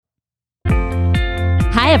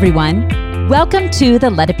Hi, everyone. Welcome to the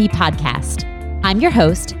Let It Be podcast. I'm your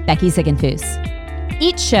host, Becky Ziegenfuss.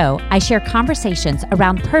 Each show, I share conversations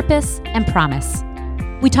around purpose and promise.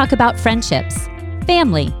 We talk about friendships,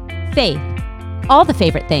 family, faith, all the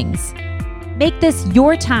favorite things. Make this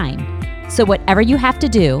your time, so whatever you have to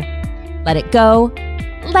do, let it go,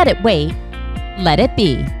 let it wait, let it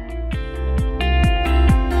be.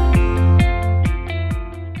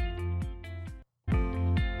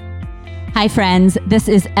 Hi, friends. This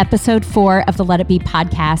is episode 4 of the Let It Be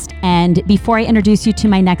podcast. And before I introduce you to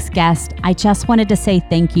my next guest, I just wanted to say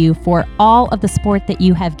thank you for all of the support that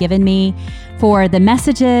you have given me, for the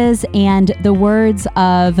messages and the words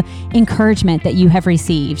of encouragement that you have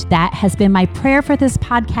received. That has been my prayer for this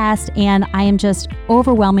podcast, and I am just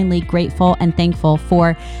overwhelmingly grateful and thankful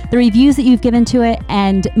for the reviews that you've given to it,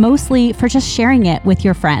 and mostly for just sharing it with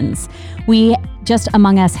your friends. We just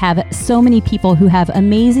among us have so many people who have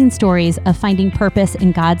amazing stories of finding purpose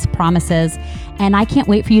in God's promises, and I can't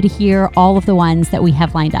wait for you to hear all of the ones that we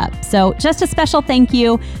have lined up. So just a special thank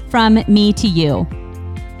you from me to you.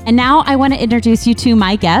 And now I want to introduce you to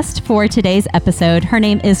my guest for today's episode. Her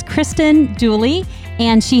name is Kristan Dooley,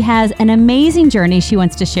 and she has an amazing journey she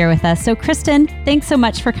wants to share with us. So Kristan, thanks so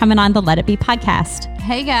much for coming on the Let It Be podcast.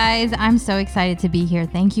 Hey guys, I'm so excited to be here.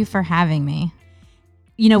 Thank you for having me.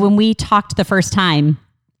 You know, when we talked the first time,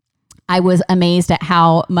 I was amazed at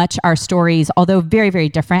how much our stories, although very, very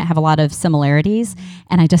different, have a lot of similarities.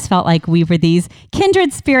 And I just felt like we were these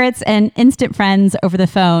kindred spirits and instant friends over the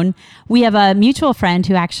phone. We have a mutual friend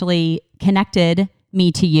who actually connected me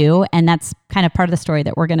to you, and that's kind of part of the story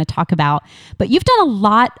that we're going to talk about. But you've done a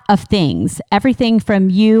lot of things, everything from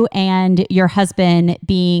you and your husband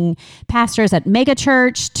being pastors at mega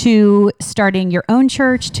church, to starting your own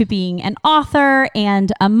church, to being an author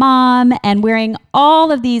and a mom and wearing all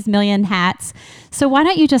of these million hats. So why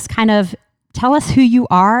don't you just kind of tell us who you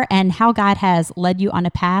are and how God has led you on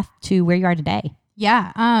a path to where you are today?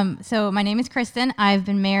 Yeah. So my name is Kristan. I've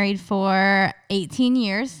been married for 18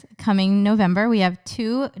 years. Coming November, we have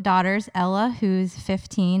 2 daughters, Ella, who's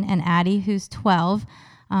 15, and Addie, who's 12.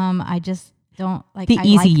 I just don't like the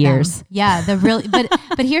easy years. Them. Yeah. The really, but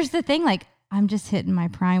here's the thing, like, I'm just hitting my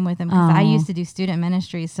prime with them because I used to do student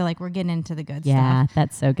ministries. So like we're getting into the good stuff. Yeah,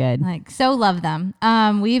 that's so good. Like, so love them.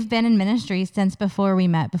 We've been in ministry since before we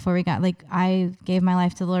met, before we got, like, I gave my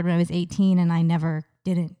life to the Lord when I was 18, and I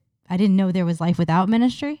didn't know there was life without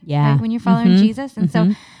ministry. Yeah. Right, when you're following Jesus. And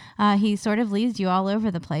so he sort of leads you all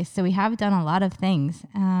over the place. So we have done a lot of things,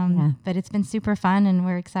 but it's been super fun, and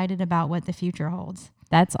we're excited about what the future holds.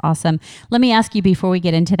 That's awesome. Let me ask you before we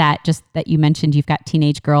get into that, just that you mentioned you've got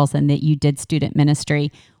teenage girls and that you did student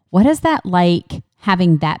ministry. What is that like,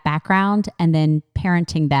 having that background and then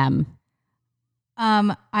parenting them?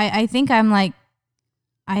 I think I'm like,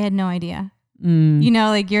 I had no idea. You know,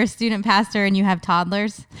 like, you're a student pastor and you have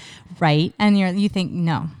toddlers. Right. And you think,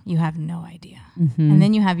 no, you have no idea. And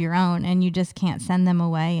then you have your own, and you just can't send them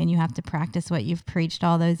away, and you have to practice what you've preached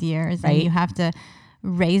all those years. Right. And you have to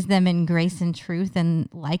raise them in grace and truth and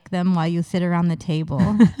like them while you sit around the table.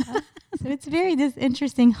 So it's this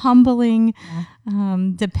interesting, humbling,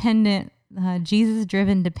 dependent,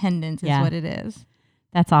 Jesus-driven dependence is what it is.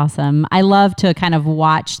 That's awesome. I love to kind of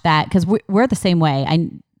watch that, because we're the same way.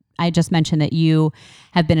 I just mentioned that you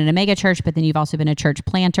have been in a mega church, but then you've also been a church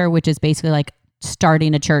planter, which is basically like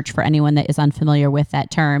starting a church for anyone that is unfamiliar with that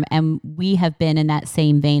term. And we have been in that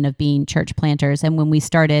same vein of being church planters. And when we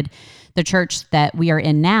started the church that we are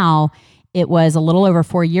in now, it was a little over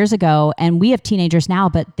 4 years ago. And we have teenagers now,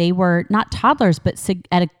 but they were not toddlers, but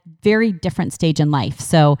at a very different stage in life.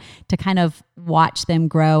 So to kind of watch them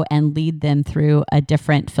grow and lead them through a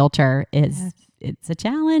different filter it's a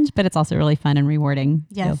challenge, but it's also really fun and rewarding.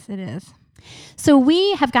 Yes, it is. So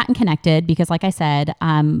we have gotten connected because, like I said,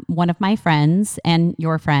 one of my friends and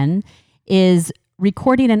your friend is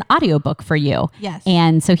recording an audiobook for you. Yes.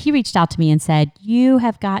 And so he reached out to me and said, you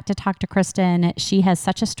have got to talk to Kristan. She has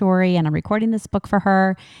such a story, and I'm recording this book for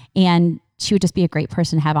her, and she would just be a great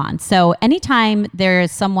person to have on. So anytime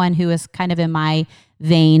there's someone who is kind of in my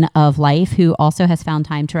vein of life who also has found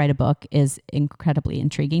time to write a book is incredibly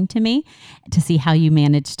intriguing to me, to see how you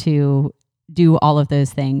manage to do all of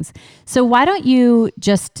those things. So why don't you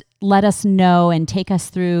just let us know and take us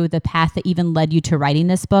through the path that even led you to writing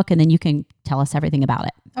this book, and then you can tell us everything about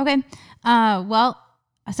it. Okay.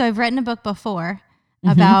 So I've written a book before.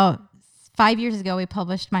 About 5 years ago, we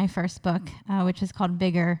published my first book, which is called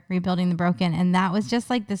Bigger, Rebuilding the Broken. And that was just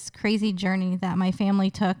like this crazy journey that my family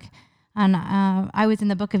took And I was in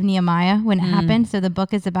the book of Nehemiah when it happened. So the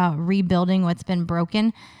book is about rebuilding what's been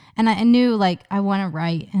broken. And I knew like I want to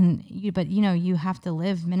write, but you have to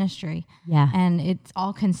live ministry. Yeah. And it's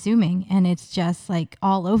all consuming, and it's just like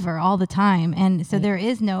all over all the time. And so there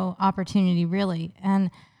is no opportunity really.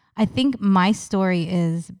 And I think my story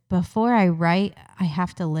is before I write, I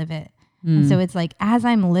have to live it. And so it's like, as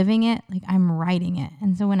I'm living it, like I'm writing it.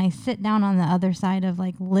 And so when I sit down on the other side of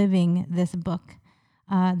like living this book,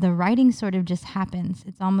 the writing sort of just happens.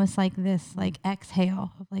 It's almost like this like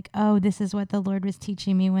exhale of like, oh, this is what the Lord was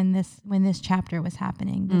teaching me when this chapter was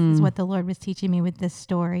happening. This is what the Lord was teaching me with this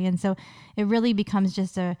story. And so it really becomes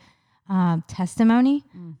just a testimony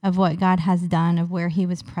of what God has done, of where he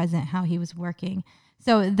was present, how he was working.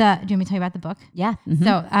 So do you want me to tell you about the book? Yeah. Mm-hmm.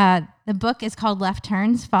 So the book is called Left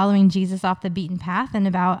Turns, Following Jesus Off the Beaten Path. And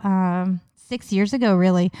about 6 years ago,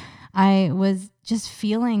 really, I was just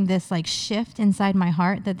feeling this like shift inside my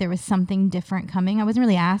heart that there was something different coming. I wasn't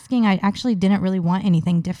really asking. I actually didn't really want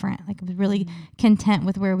anything different. Like I was really content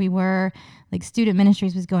with where we were. Like student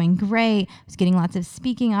ministries was going great. I was getting lots of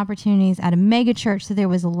speaking opportunities at a mega church. So there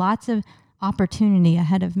was lots of opportunity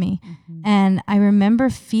ahead of me. And I remember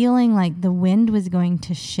feeling like the wind was going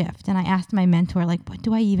to shift. And I asked my mentor, like, what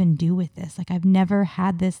do I even do with this? Like, I've never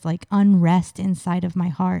had this like unrest inside of my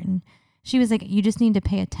heart. And she was like, you just need to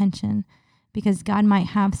pay attention, because God might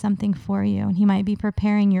have something for you, and he might be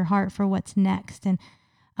preparing your heart for what's next. And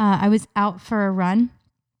I was out for a run,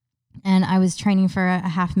 and I was training for a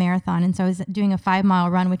half marathon. And so I was doing a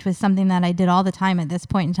 5-mile run, which was something that I did all the time at this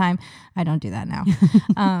point in time. I don't do that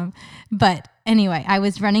now. But anyway, I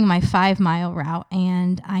was running my 5-mile route,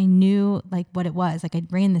 and I knew like what it was. Like I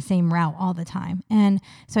ran the same route all the time. And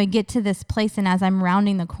so I get to this place, and as I'm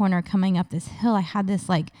rounding the corner coming up this hill, I had this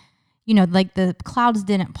like, like the clouds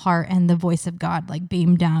didn't part, and the voice of God like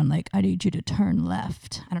beamed down, like, I need you to turn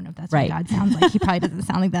left. I don't know if that's right. What God sounds like. He probably doesn't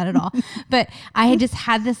sound like that at all. But I had just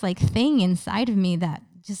had this like thing inside of me that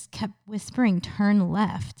just kept whispering, turn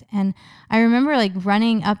left. And I remember like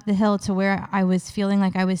running up the hill to where I was feeling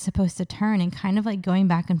like I was supposed to turn, and kind of like going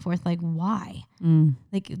back and forth, like, why?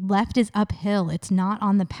 Like left is uphill. It's not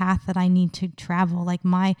on the path that I need to travel. Like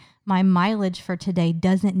my mileage for today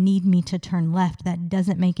doesn't need me to turn left. That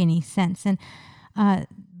doesn't make any sense. And,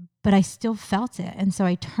 but I still felt it. And so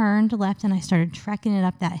I turned left, and I started trekking it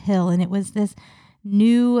up that hill. And it was this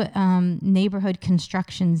new neighborhood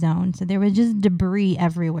construction zone. So there was just debris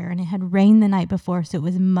everywhere, and it had rained the night before. So it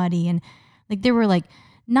was muddy, and like there were like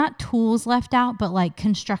not tools left out, but like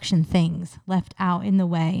construction things left out in the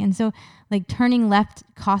way. And so like turning left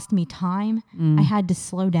cost me time. I had to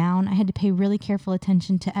slow down. I had to pay really careful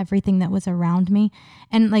attention to everything that was around me.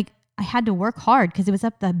 And like I had to work hard, because it was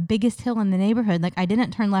up the biggest hill in the neighborhood. Like I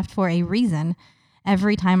didn't turn left for a reason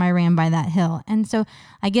every time I ran by that hill. And so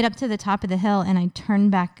I get up to the top of the hill, and I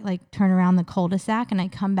turn around the cul-de-sac, and I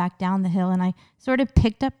come back down the hill, and I sort of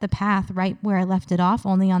picked up the path right where I left it off,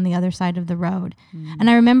 only on the other side of the road.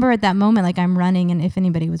 And I remember at that moment, like I'm running, and if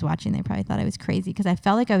anybody was watching, they probably thought I was crazy, because I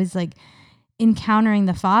felt like I was like encountering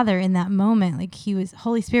the Father in that moment. Like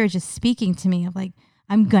Holy Spirit just speaking to me of like,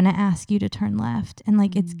 I'm going to ask you to turn left, and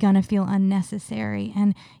like it's going to feel unnecessary,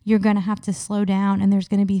 and you're going to have to slow down, and there's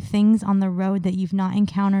going to be things on the road that you've not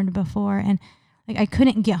encountered before. And like I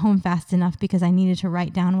couldn't get home fast enough, because I needed to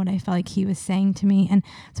write down what I felt like he was saying to me. And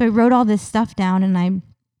so I wrote all this stuff down, and I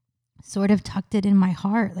sort of tucked it in my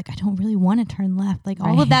heart. Like, I don't really want to turn left. Like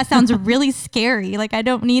all of that sounds really scary. Like I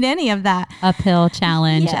don't need any of that. Uphill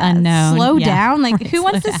challenge, unknown. Slow down. Like who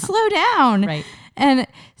wants to slow down? Right. And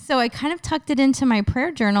so I kind of tucked it into my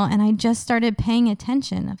prayer journal, and I just started paying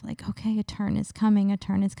attention of like, okay, a turn is coming. A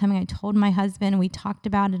turn is coming. I told my husband, we talked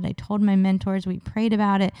about it. I told my mentors, we prayed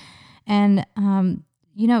about it. And,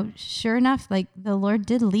 sure enough, like the Lord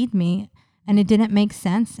did lead me, and it didn't make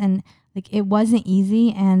sense. And like, it wasn't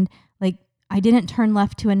easy. And like, I didn't turn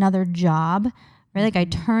left to another job, right? Like I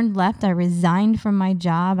turned left, I resigned from my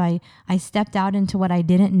job. I stepped out into what I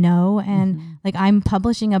didn't know. And like, I'm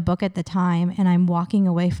publishing a book at the time, and I'm walking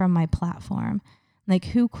away from my platform. Like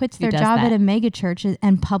who quits their job at a mega church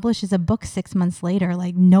and publishes a book 6 months later?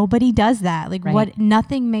 Like nobody does that. Like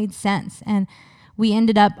nothing made sense. And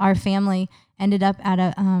our family ended up at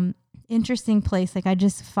a interesting place. Like I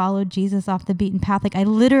just followed Jesus off the beaten path. Like I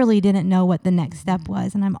literally didn't know what the next step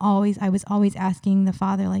was. And I was always asking the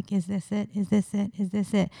Father, like, is this it? Is this it? Is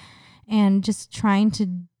this it? And just trying to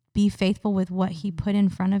be faithful with what he put in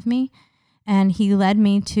front of me. And he led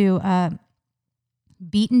me to a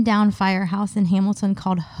beaten down firehouse in Hamilton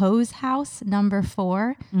called Hose House number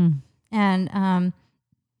 4. And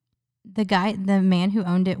the man who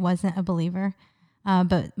owned it wasn't a believer.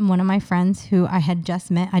 But one of my friends who I had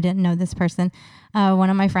just met, I didn't know this person. One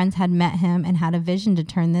of my friends had met him and had a vision to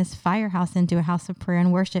turn this firehouse into a house of prayer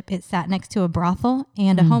and worship. It sat next to a brothel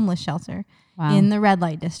and a homeless shelter in the red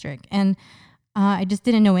light district. And I just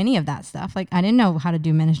didn't know any of that stuff. Like, I didn't know how to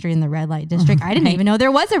do ministry in the red light district. I didn't even know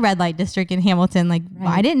there was a red light district in Hamilton. Like,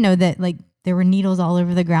 I didn't know that, like, there were needles all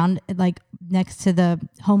over the ground, like next to the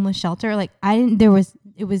homeless shelter. Like,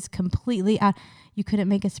 it was completely out. You couldn't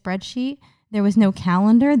make a spreadsheet. There was no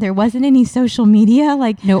calendar. There wasn't any social media.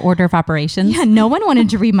 Like, no order of operations. Yeah, no one wanted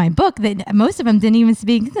to read my book. Most of them didn't even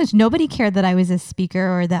speak English. Nobody cared that I was a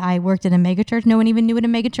speaker or that I worked in a megachurch. No one even knew what a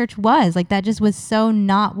megachurch was. Like, that just was so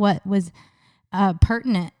not what was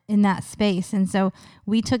pertinent in that space. And so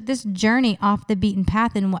we took this journey off the beaten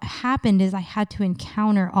path. And what happened is I had to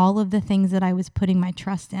encounter all of the things that I was putting my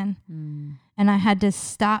trust in. And I had to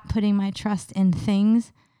stop putting my trust in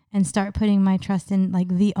things and start putting my trust in, like,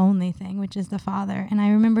 the only thing, which is the Father. And I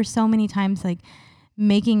remember so many times, like,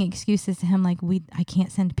 making excuses to him, like, I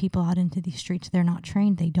can't send people out into these streets. They're not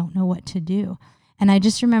trained. They don't know what to do. And I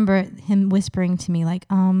just remember him whispering to me, like,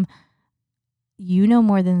 you know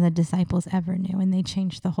more than the disciples ever knew, and they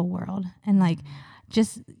changed the whole world. And, like,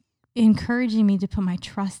 just encouraging me to put my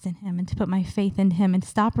trust in him and to put my faith in him and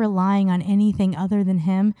stop relying on anything other than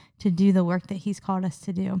him to do the work that he's called us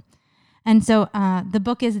to do. And so the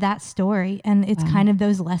book is that story, and it's kind of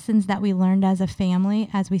those lessons that we learned as a family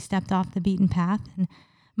as we stepped off the beaten path. And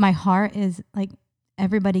my heart is, like,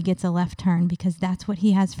 everybody gets a left turn, because that's what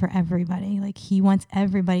he has for everybody. Like, he wants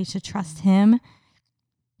everybody to trust him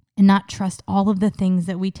and not trust all of the things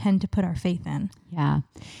that we tend to put our faith in. Yeah.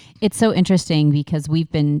 It's so interesting because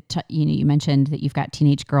we've been, you mentioned that you've got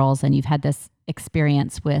teenage girls and you've had this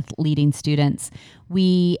experience with leading students.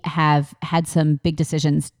 We have had some big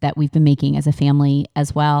decisions that we've been making as a family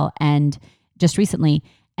as well, and just recently.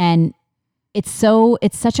 And it's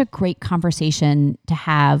such a great conversation to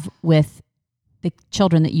have with the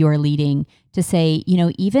children that you are leading, to say,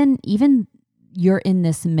 even you're in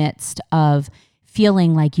this midst of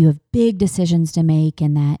feeling like you have big decisions to make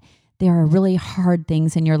and that there are really hard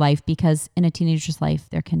things in your life, because in a teenager's life,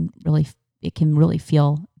 it can really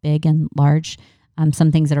feel big and large.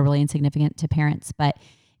 Some things that are really insignificant to parents, but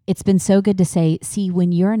it's been so good to say, see,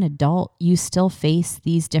 when you're an adult, you still face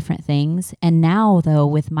these different things. And now, though,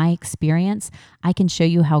 with my experience, I can show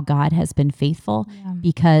you how God has been faithful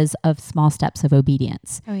because of small steps of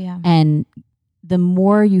obedience. Oh, yeah. And the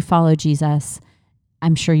more you follow Jesus,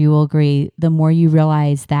 I'm sure you will agree, the more you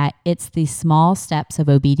realize that it's these small steps of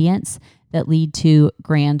obedience that lead to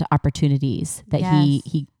grand opportunities that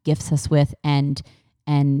he gifts us with and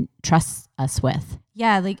trusts us with.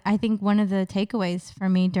 Yeah, like, I think one of the takeaways for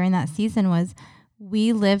me during that season was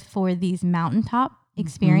we lived for these mountaintop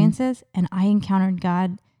experiences, and I encountered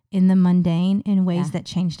God in the mundane in ways that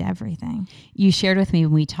changed everything. You shared with me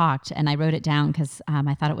when we talked, and I wrote it down because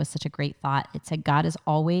I thought it was such a great thought. It said, God is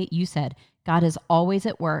always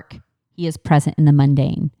at work. He is present in the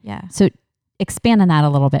mundane. Yeah. So expand on that a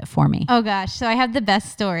little bit for me. Oh gosh. So I have the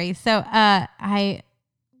best story. So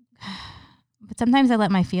but sometimes I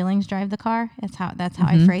let my feelings drive the car. That's how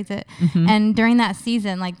I phrase it. And during that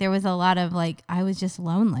season, like, there was a lot of, like, I was just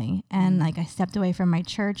lonely, and like, I stepped away from my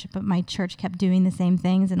church, but my church kept doing the same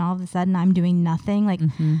things. And all of a sudden I'm doing nothing. Like,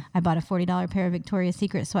 I bought a $40 pair of Victoria's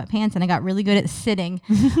Secret sweatpants, and I got really good at sitting.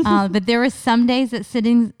 But there were some days that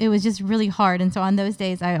sitting, it was just really hard. And so on those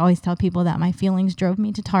days, I always tell people that my feelings drove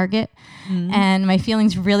me to Target, and my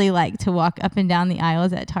feelings really like to walk up and down the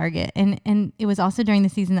aisles at Target. And it was also during the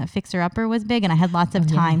season that Fixer Upper was big, and I had lots of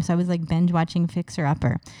time. So I was, like, binge watching Fixer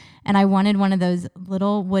Upper, and I wanted one of those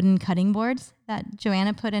little wooden cutting boards that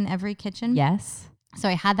Joanna put in every kitchen. Yes. So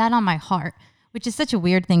I had that on my heart, which is such a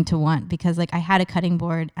weird thing to want, because, like, I had a cutting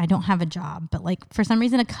board. I don't have a job, but, like, for some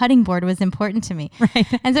reason a cutting board was important to me. Right.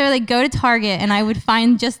 And so I would, like, go to Target, and I would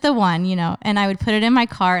find just the one, and I would put it in my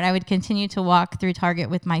cart. I would continue to walk through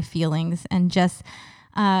Target with my feelings, and just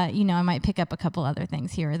I might pick up a couple other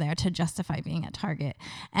things here or there to justify being at Target.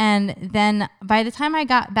 And then by the time I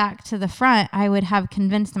got back to the front, I would have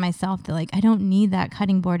convinced myself that, like, I don't need that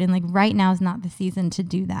cutting board. And, like, right now is not the season to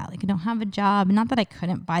do that. Like, I don't have a job. Not that I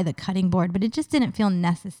couldn't buy the cutting board, but it just didn't feel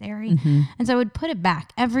necessary. And so I would put it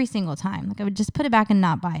back every single time. Like, I would just put it back and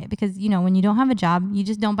not buy it, because, when you don't have a job, you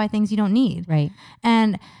just don't buy things you don't need. Right.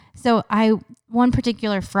 And so one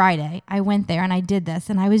particular Friday, I went there and I did this,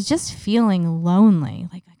 and I was just feeling lonely.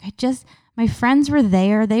 Like my friends were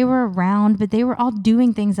there, they were around, but they were all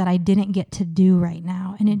doing things that I didn't get to do right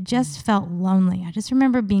now. And it just felt lonely. I just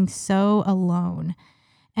remember being so alone.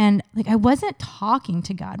 And like, I wasn't talking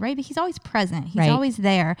to God, right? But he's always present. He's Right. always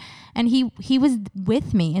there. And he was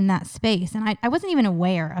with me in that space. And I wasn't even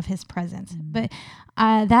aware of his presence. But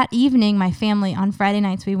that evening, my family, on Friday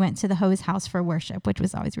nights, we went to the Hose House for worship, which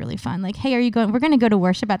was always really fun. Like, hey, are you going? We're going to go to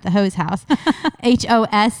worship at the Hose House,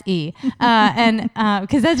 HOSE. And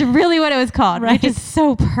because that's really what it was called, Right. which is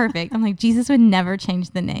so perfect. I'm like, Jesus would never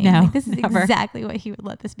change the name. No, Like, this is never. exactly what he would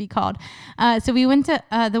let this be called. So we went to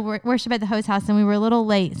the worship at the Hose House, and we were a little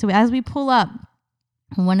late. So as we pull up,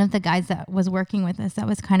 one of the guys that was working with us, that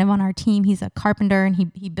was kind of on our team, he's a carpenter and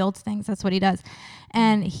he builds things. That's what he does.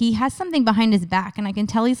 And he has something behind his back, and I can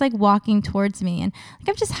tell he's like walking towards me. And like,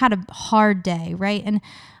 I've just had a hard day, right? And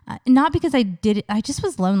not because I did it, I just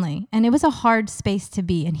was lonely, and it was a hard space to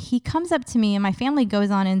be. And he comes up to me, and my family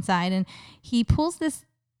goes on inside, and he pulls this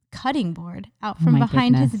cutting board out from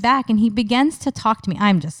behind his back, and he begins to talk to me.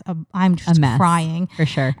 I'm just A mess, crying for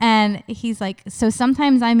sure. And he's like, so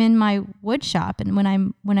sometimes I'm in my wood shop, and when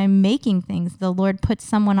I'm making things, the Lord puts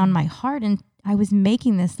someone on my heart. And I was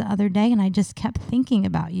making this the other day, and I just kept thinking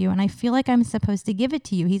about you, and I feel like I'm supposed to give it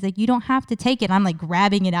to you. He's like, you don't have to take it. I'm like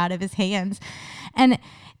grabbing it out of his hands. And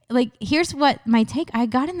like, here's what my take. I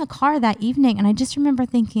got in the car that evening, and I just remember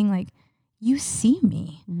thinking, like, you see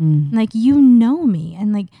me, like, you know me.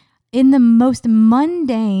 And like, in the most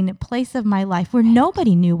mundane place of my life where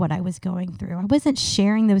nobody knew what I was going through, I wasn't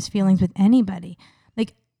sharing those feelings with anybody.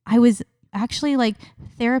 Like, I was actually like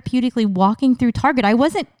therapeutically walking through Target. I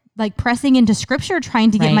wasn't like pressing into scripture trying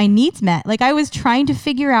to get my needs met. Like, I was trying to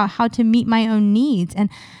figure out how to meet my own needs. And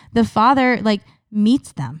the Father like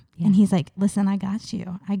meets them. And he's like, listen, I got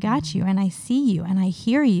you. And I see you, and I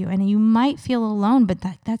hear you, and you might feel alone, but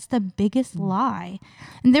that's the biggest lie.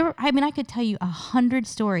 And I could tell you 100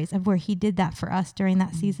 stories of where he did that for us during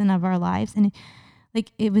that season of our lives. And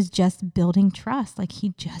it was just building trust. Like,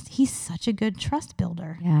 he's such a good trust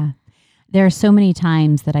builder. Yeah. There are so many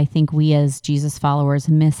times that I think we as Jesus followers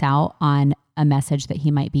miss out on a message that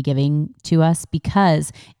he might be giving to us,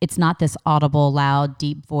 because it's not this audible, loud,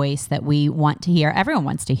 deep voice that we want to hear. Everyone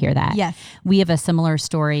wants to hear that. Yes. We have a similar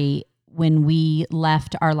story when we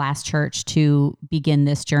left our last church to begin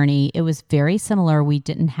this journey. It was very similar. We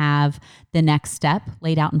didn't have the next step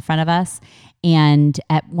laid out in front of us. And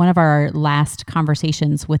at one of our last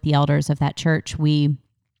conversations with the elders of that church, we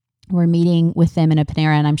were meeting with them in a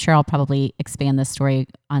Panera, and I'm sure I'll probably expand this story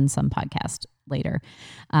on some podcast later.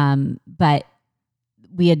 But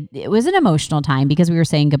it was an emotional time because we were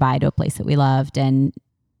saying goodbye to a place that we loved and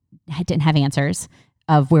didn't have answers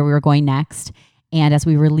of where we were going next. And as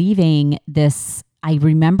we were leaving this, I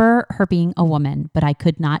remember her being a woman, but I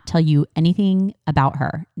could not tell you anything about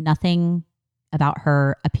her, nothing about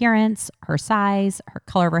her appearance, her size, her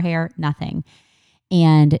color of her hair, nothing.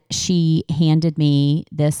 And she handed me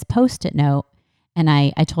this Post-it note. And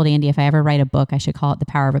I told Andy, if I ever write a book, I should call it The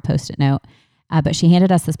Power of a Post-it Note. But she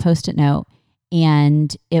handed us this Post-it note,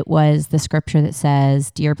 and it was the scripture that says,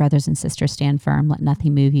 "Dear brothers and sisters, stand firm, let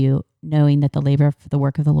nothing move you, knowing that the labor for the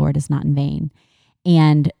work of the Lord is not in vain."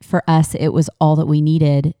 And for us, it was all that we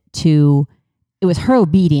needed it was her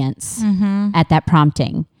obedience at that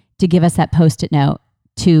prompting to give us that Post-it note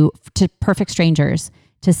to perfect strangers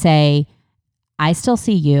to say, I still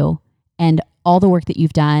see you, and all the work that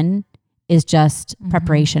you've done is just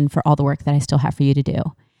preparation for all the work that I still have for you to do.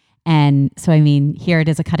 And so, I mean, here it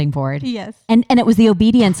is, a cutting board. Yes. And it was the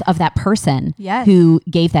obedience of that person Yes. who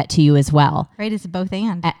gave that to you as well. Right. It's both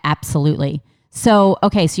and. Absolutely. So,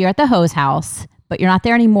 okay. So you're at the Hose House, but you're not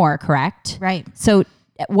there anymore, correct? Right. So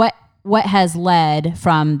what has led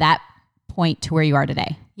from that point to where you are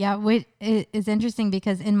today? Yeah, it's interesting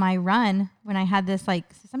because in my run, when I had this, like,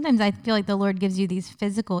 sometimes I feel like the Lord gives you these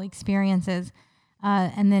physical experiences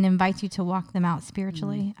and then invites you to walk them out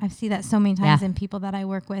spiritually. I see that so many times in people that I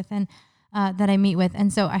work with and that I meet with.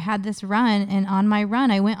 And so I had this run, and on my run,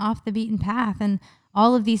 I went off the beaten path, and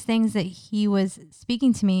all of these things that he was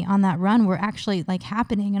speaking to me on that run were actually like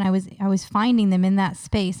happening. And I was finding them in that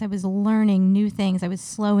space. I was learning new things. I was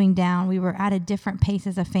slowing down. We were at a different pace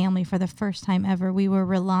as a family for the first time ever. We were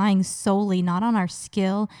relying solely not on our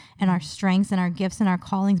skill and our strengths and our gifts and our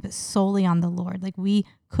callings, but solely on the Lord. Like, we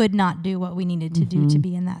could not do what we needed to do to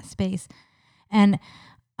be in that space. And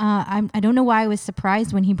I don't know why I was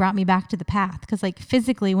surprised when he brought me back to the path, because like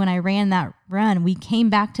physically when I ran that run, we came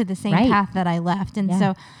back to the same path that I left. And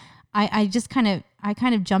so I just kind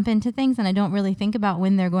of jump into things, and I don't really think about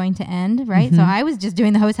when they're going to end. Right. So I was just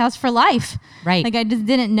doing the Hose House for life. Right. Like, I just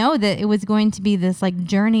didn't know that it was going to be this like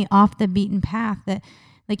journey off the beaten path, that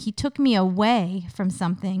like he took me away from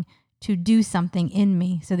something to do something in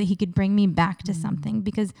me so that he could bring me back to something.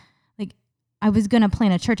 Because like I was going to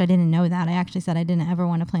plant a church. I didn't know that. I actually said I didn't ever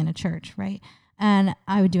want to plant a church, right? And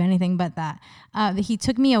I would do anything but that. He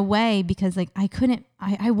took me away because like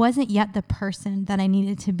I wasn't yet the person that I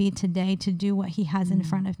needed to be today to do what he has in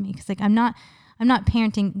front of me. Because like I'm not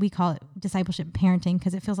parenting. We call it discipleship parenting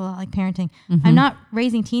because it feels a lot like parenting. I'm not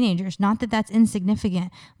raising teenagers. Not that that's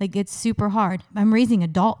insignificant. Like it's super hard. I'm raising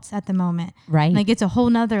adults at the moment. Right. Like it's a whole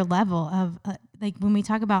nother level of like when we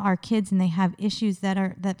talk about our kids and they have issues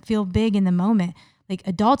that feel big in the moment. Like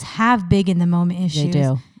adults have big in the moment issues. They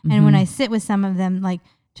do. And when I sit with some of them, like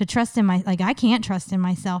to trust in I can't trust in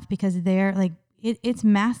myself because they're like, it's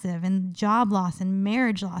massive, and job loss and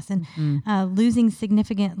marriage loss and losing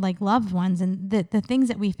significant like loved ones and the things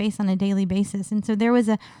that we face on a daily basis. And so there was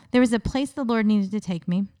a place the Lord needed to take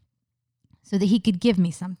me so that he could give me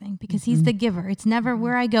something because he's the giver. It's never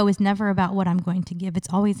where I go is never about what I'm going to give. It's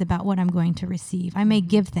always about what I'm going to receive. I may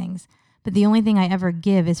give things, but the only thing I ever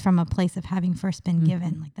give is from a place of having first been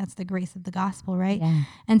given. Like that's the grace of the gospel, right? Yeah.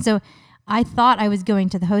 And so I thought I was going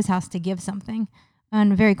to the hose house to give something.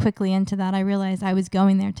 And very quickly into that, I realized I was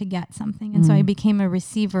going there to get something. And so I became a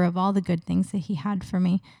receiver of all the good things that he had for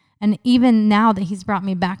me. And even now that he's brought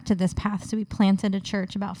me back to this path, so we planted a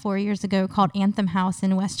church about 4 years ago called Anthem House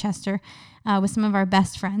in Westchester with some of our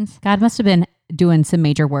best friends. God must have been doing some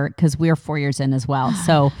major work because we're 4 years in as well.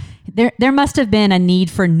 So there must have been a need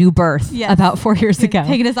for new birth about 4 years ago.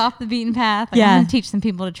 Taking us off the beaten path. Like, I'm going to teach some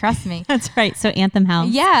people to trust me. That's right. So Anthem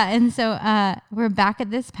House. Yeah. And so we're back at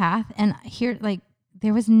this path. And here, like,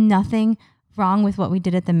 there was nothing wrong with what we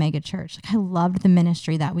did at the mega church. Like I loved the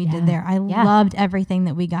ministry that we did there. I loved everything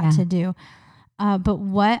that we got to do. But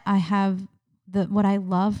what I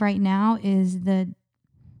love right now is the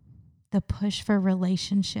push for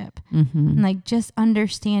relationship and like just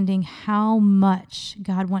understanding how much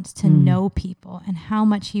God wants to know people and how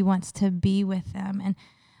much he wants to be with them. And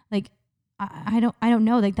like, I don't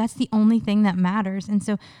know, like that's the only thing that matters. And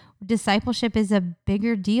so discipleship is a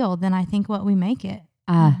bigger deal than I think what we make it.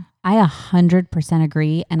 I 100%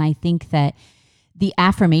 agree. And I think that the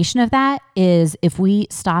affirmation of that is if we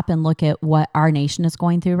stop and look at what our nation is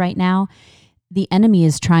going through right now, the enemy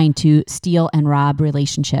is trying to steal and rob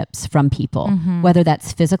relationships from people, whether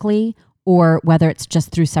that's physically or whether it's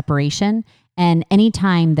just through separation. And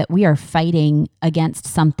anytime that we are fighting against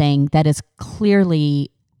something that is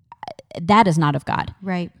clearly, that is not of God.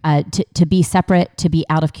 Right. To be separate, to be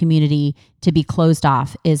out of community, to be closed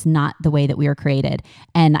off is not the way that we are created.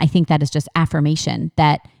 And I think that is just affirmation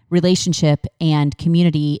that relationship and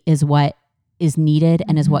community is what is needed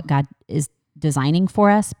and is what God is designing for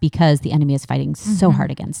us because the enemy is fighting so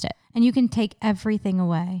hard against it. And you can take everything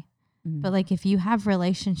away. But like if you have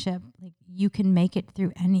relationship, like you can make it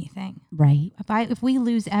through anything. Right. If we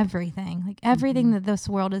lose everything, like everything that this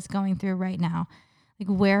world is going through right now,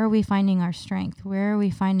 like where are we finding our strength? Where are we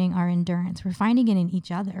finding our endurance? We're finding it in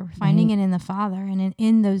each other. We're finding it in the Father and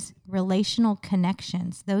in those relational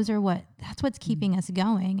connections. That's what's keeping us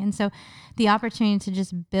going. And so the opportunity to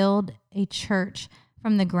just build a church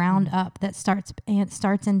from the ground up that starts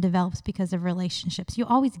and develops because of relationships. You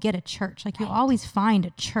always get a church. Like you always find a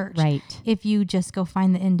church if you just go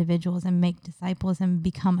find the individuals and make disciples and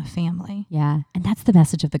become a family. Yeah. And that's the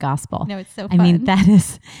message of the gospel. No, it's so fun. I mean,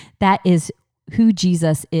 that is who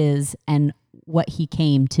Jesus is, and what he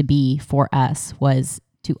came to be for us was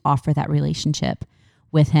to offer that relationship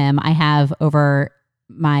with him. I have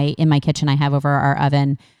in my kitchen, I have over our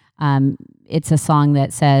oven, it's a song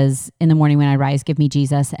that says, "In the morning when I rise, give me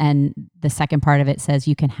Jesus." And the second part of it says,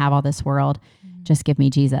 "You can have all this world, just give me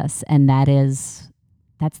Jesus." And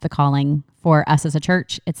that's the calling for us as a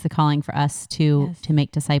church. It's the calling for us to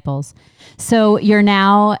make disciples. So you're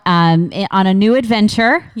now on a new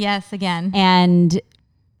adventure. Yes, again. And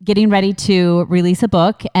getting ready to release a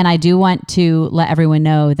book. And I do want to let everyone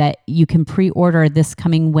know that you can pre-order this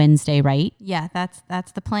coming Wednesday, right? Yeah,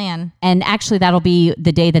 that's the plan. And actually that'll be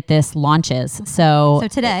the day that this launches. So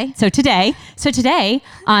today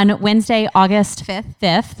on Wednesday, August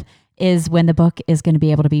 5th is when the book is going to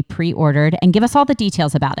be able to be pre-ordered. And give us all the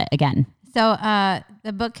details about it again. So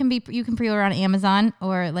the book you can pre-order on Amazon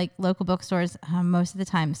or like local bookstores most of the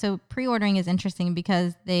time. So pre-ordering is interesting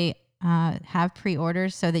because they have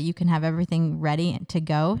pre-orders so that you can have everything ready to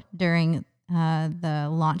go during the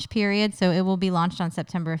launch period. So it will be launched on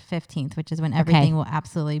September 15th, which is when everything will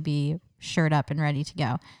absolutely be shored up and ready to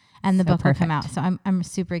go. And the book will come out. So I'm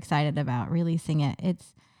super excited about releasing it.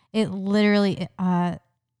 It literally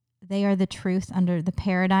they are the truths under the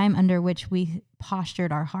paradigm under which we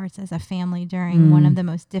postured our hearts as a family during one of the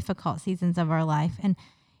most difficult seasons of our life. And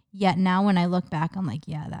Yet now when I look back, I'm like,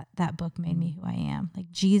 yeah, that book made me who I am.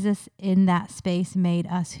 Like Jesus in that space made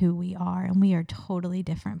us who we are, and we are totally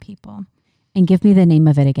different people. And give me the name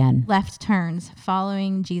of it again. Left Turns,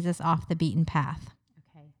 Following Jesus Off the Beaten Path.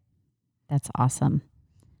 Okay. That's awesome.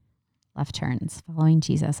 Left Turns, Following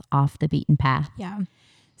Jesus Off the Beaten Path. Yeah.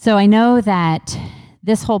 So I know that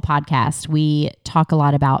this whole podcast, we talk a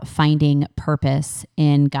lot about finding purpose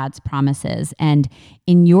in God's promises. And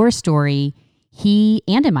in your story,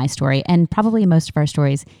 and in my story, and probably in most of our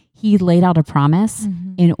stories, he laid out a promise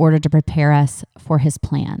in order to prepare us for his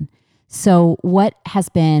plan. So what has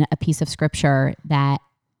been a piece of scripture that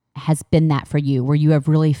has been that for you, where you have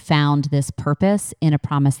really found this purpose in a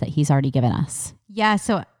promise that he's already given us? Yeah.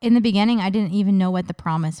 So in the beginning, I didn't even know what the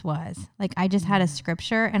promise was. Like I just had a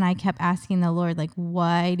scripture and I kept asking the Lord, like,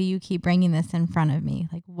 why do you keep bringing this in front of me?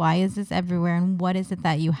 Like, why is this everywhere? And what is it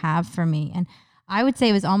that you have for me? And I would say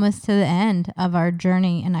it was almost to the end of our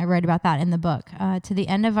journey. And I read about that in the book, to the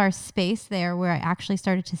end of our space there, where I actually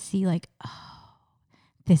started to see like, oh,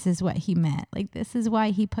 this is what he meant. Like, this is why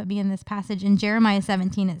he put me in this passage. In Jeremiah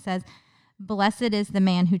 17, it says, "Blessed is the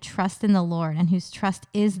man who trusts in the Lord and whose trust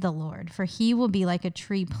is the Lord, for he will be like a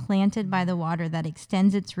tree planted by the water that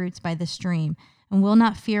extends its roots by the stream and will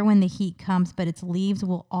not fear when the heat comes, but its leaves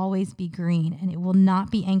will always be green, and it will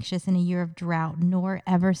not be anxious in a year of drought, nor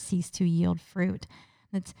ever cease to yield fruit."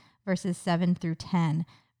 That's verses 7 through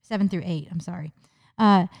 8. I'm sorry.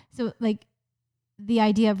 So like the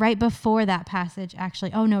idea right before that passage,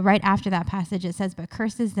 right after that passage, it says, "But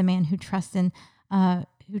cursed is the man who trusts in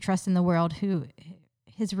the world, who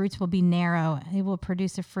his roots will be narrow. It will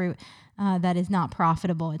produce a fruit that is not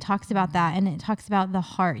profitable." It talks about that, and it talks about the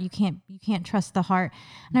heart. You can't trust the heart.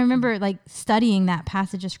 And I remember like studying that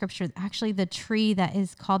passage of scripture. Actually, the tree that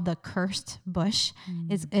is called the cursed bush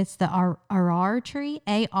it's the arar tree,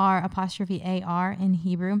 AR' in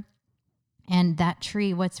Hebrew. And that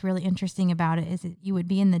tree, what's really interesting about it is that you would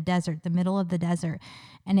be in the desert, the middle of the desert,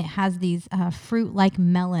 and it has these fruit-like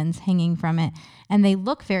melons hanging from it, and they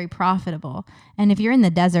look very profitable. And if you're in the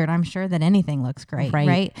desert, I'm sure that anything looks great,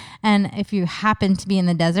 right? And if you happen to be in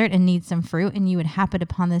the desert and need some fruit, and you would happen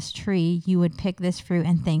upon this tree, you would pick this fruit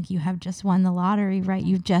and think you have just won the lottery, right?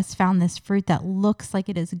 You've just found this fruit that looks like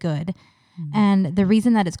it is good. And the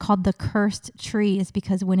reason that it's called the cursed tree is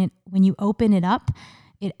because when you open it up,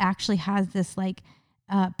 it actually has this like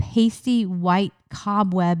pasty white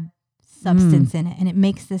cobweb substance in it, and it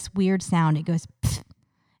makes this weird sound. It goes, pfft,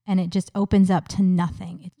 and it just opens up to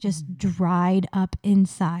nothing. It's just dried up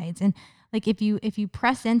insides. And like if you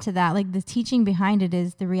press into that, like the teaching behind it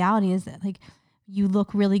is, the reality is that like you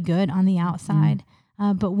look really good on the outside,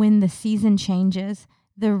 but when the season changes,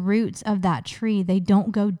 the roots of that tree, they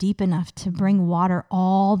don't go deep enough to bring water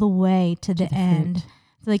all the way to the end. Fruit.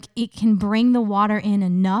 So like it can bring the water in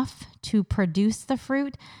enough to produce the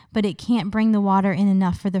fruit, but it can't bring the water in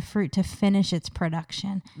enough for the fruit to finish its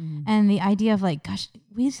production. And the idea of like, gosh,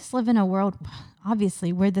 we just live in a world,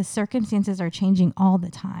 obviously, where the circumstances are changing all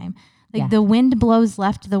the time. Like the wind blows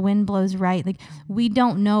left, the wind blows right. Like we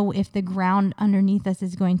don't know if the ground underneath us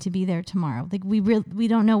is going to be there tomorrow. Like we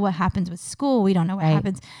don't know what happens with school. We don't know what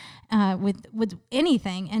happens with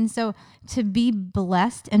anything. And so to be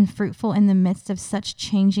blessed and fruitful in the midst of such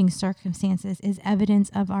changing circumstances is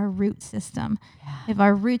evidence of our root system. Yeah. If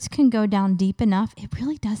our roots can go down deep enough, it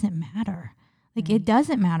really doesn't matter. Like it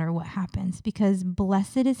doesn't matter what happens, because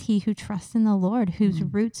blessed is he who trusts in the Lord, whose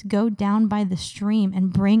roots go down by the stream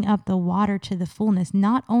and bring up the water to the fullness.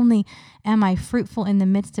 Not only am I fruitful in the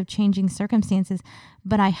midst of changing circumstances,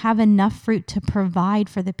 but I have enough fruit to provide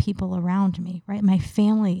for the people around me, right? My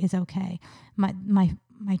family is okay.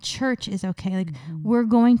 My church is okay. Like we're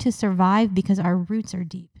going to survive because our roots are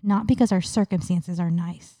deep, not because our circumstances are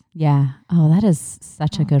nice. Yeah. Oh, that is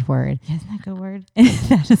such a good word. Yeah, isn't that a good word?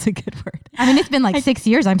 That is a good word. I mean, it's been like 6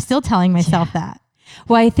 years. I'm still telling myself that.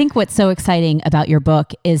 Well, I think what's so exciting about your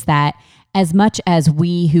book is that as much as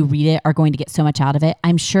we who read it are going to get so much out of it,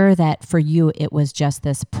 I'm sure that for you, it was just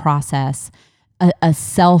this process, a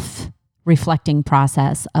self-reflecting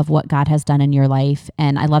process of what God has done in your life.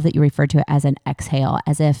 And I love that you referred to it as an exhale,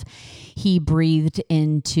 as if he breathed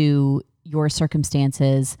into your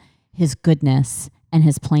circumstances his goodness and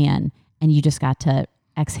his plan, and you just got to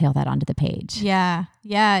exhale that onto the page. Yeah.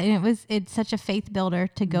 And it's such a faith builder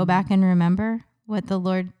to go back and remember what the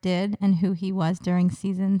Lord did and who he was during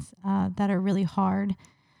seasons that are really hard,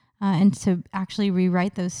 and to actually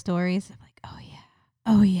rewrite those stories of like,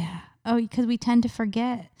 oh yeah, because we tend to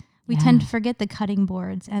forget. We tend to forget the cutting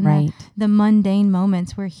boards and the mundane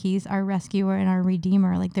moments where he's our rescuer and our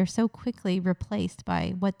redeemer. Like they're so quickly replaced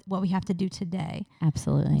by what we have to do today.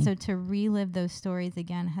 Absolutely. And so to relive those stories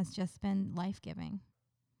again has just been life-giving.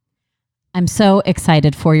 I'm so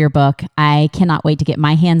excited for your book. I cannot wait to get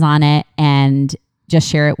my hands on it and just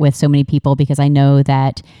share it with so many people, because I know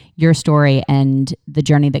that your story and the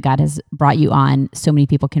journey that God has brought you on, so many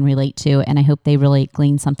people can relate to, and I hope they really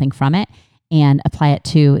glean something from it and apply it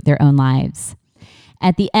to their own lives.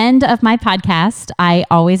 At the end of my podcast, I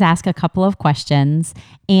always ask a couple of questions.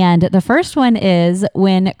 And the first one is,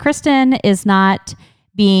 when Kristan is not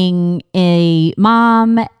being a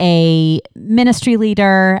mom, a ministry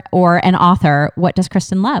leader, or an author, what does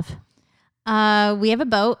Kristan love? We have a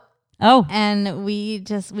boat. Oh. And we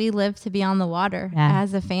live to be on the water.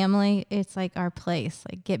 As a family. It's like our place.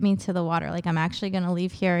 Like, get me to the water. Like, I'm actually going to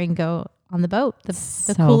leave here and go on the boat.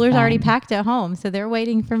 The cooler's already packed at home. So they're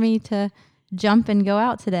waiting for me to jump and go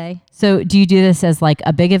out today. So do you do this as like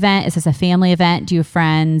a big event? Is this a family event? Do you have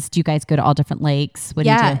friends? Do you guys go to all different lakes? What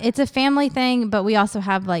do you do? It's a family thing, but we also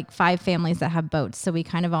have like 5 families that have boats. So we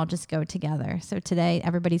kind of all just go together. So today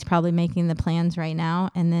everybody's probably making the plans right now,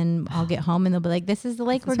 and then I'll get home and they'll be like, this is the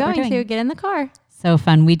lake we're going to. Get in the car. So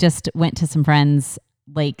fun. We just went to some friends'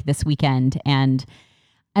 lake this weekend, and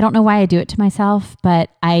I don't know why I do it to myself, but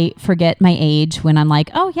I forget my age when I'm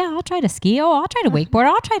like, oh yeah, I'll try to ski. Oh, I'll try to wakeboard.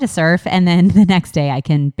 I'll try to surf. And then the next day I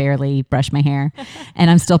can barely brush my hair and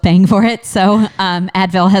I'm still paying for it. So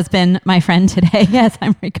Advil has been my friend today as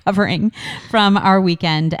I'm recovering from our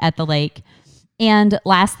weekend at the lake. And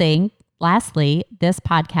lastly, this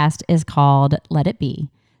podcast is called Let It Be.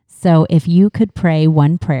 So if you could pray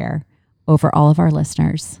one prayer over all of our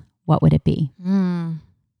listeners, what would it be?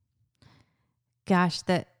 Gosh,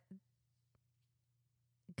 that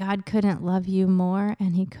God couldn't love you more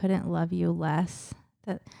and he couldn't love you less.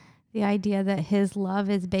 That the idea that his love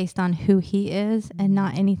is based on who he is and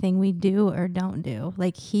not anything we do or don't do.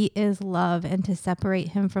 Like, he is love, and to separate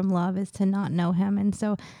him from love is to not know him. And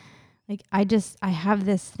so like, I have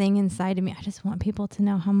this thing inside of me. I just want people to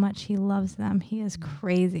know how much he loves them. He is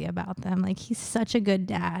crazy about them. Like, he's such a good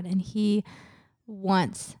dad, and he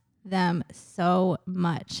wants them so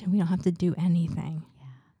much, and we don't have to do anything. Yeah.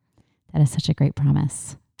 That is such a great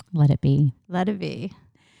promise. Let it be. Let it be.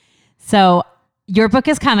 So your book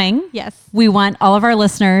is coming. Yes. We want all of our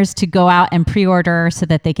listeners to go out and pre-order so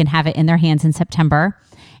that they can have it in their hands in September.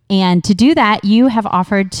 And to do that, you have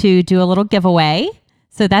offered to do a little giveaway.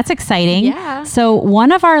 So that's exciting. Yeah. So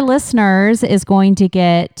one of our listeners is going to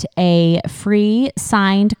get a free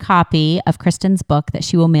signed copy of Kristan's book that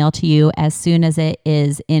she will mail to you as soon as it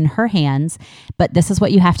is in her hands. But this is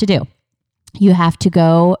what you have to do. You have to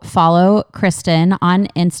go follow Kristan on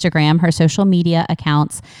Instagram, her social media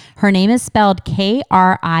accounts. Her name is spelled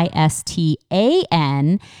Kristan,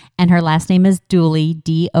 and her last name is Dooley,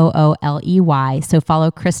 Dooley. So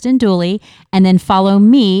follow Kristan Dooley, and then follow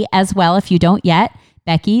me as well if you don't yet,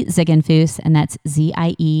 Becky Ziegenfuss, and that's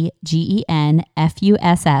Ziegenfuss.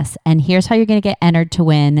 And here's how you're going to get entered to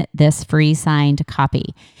win this free signed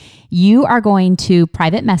copy. You are going to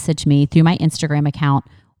private message me through my Instagram account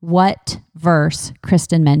what verse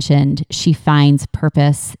Kristan mentioned she finds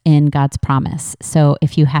purpose in God's promise. So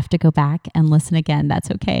if you have to go back and listen again, that's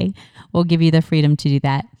okay. We'll give you the freedom to do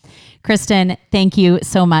that. Kristan, thank you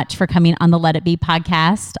so much for coming on the Let It Be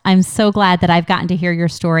podcast. I'm so glad that I've gotten to hear your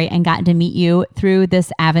story and gotten to meet you through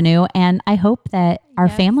this avenue. And I hope that our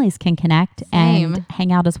families can connect and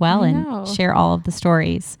hang out as well and share all of the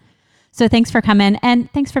stories. So thanks for coming,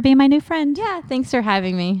 and thanks for being my new friend. Yeah, thanks for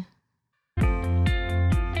having me.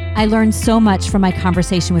 I learned so much from my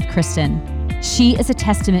conversation with Kristan. She is a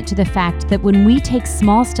testament to the fact that when we take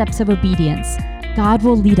small steps of obedience, God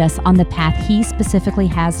will lead us on the path He specifically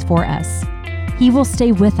has for us. He will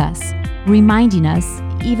stay with us, reminding us,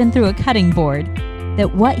 even through a cutting board,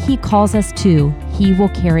 that what He calls us to, He will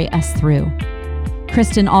carry us through.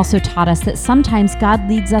 Kristan also taught us that sometimes God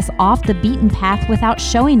leads us off the beaten path without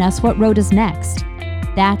showing us what road is next.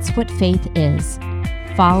 That's what faith is,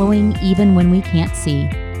 following even when we can't see.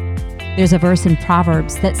 There's a verse in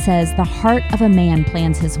Proverbs that says, "The heart of a man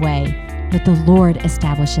plans his way, but the Lord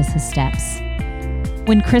establishes his steps."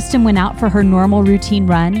 When Kristan went out for her normal routine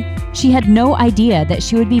run, she had no idea that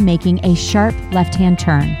she would be making a sharp left-hand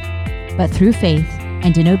turn. But through faith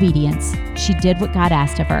and in obedience, she did what God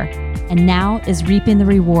asked of her, and now is reaping the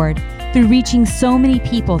reward through reaching so many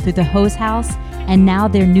people through the Hose House and now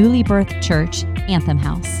their newly birthed church, Anthem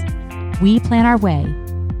House. We plan our way,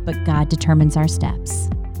 but God determines our steps.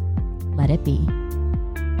 Let it be.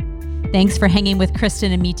 Thanks for hanging with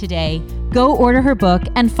Kristan and me today. Go order her book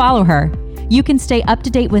and follow her. You can stay up to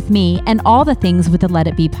date with me and all the things with the Let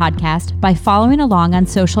It Be podcast by following along on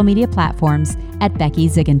social media platforms at Becky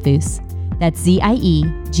Ziegenfuss. That's ZIEGENFUSS.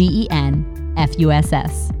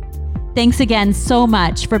 Thanks again so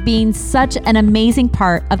much for being such an amazing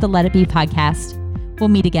part of the Let It Be podcast. We'll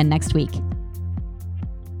meet again next week.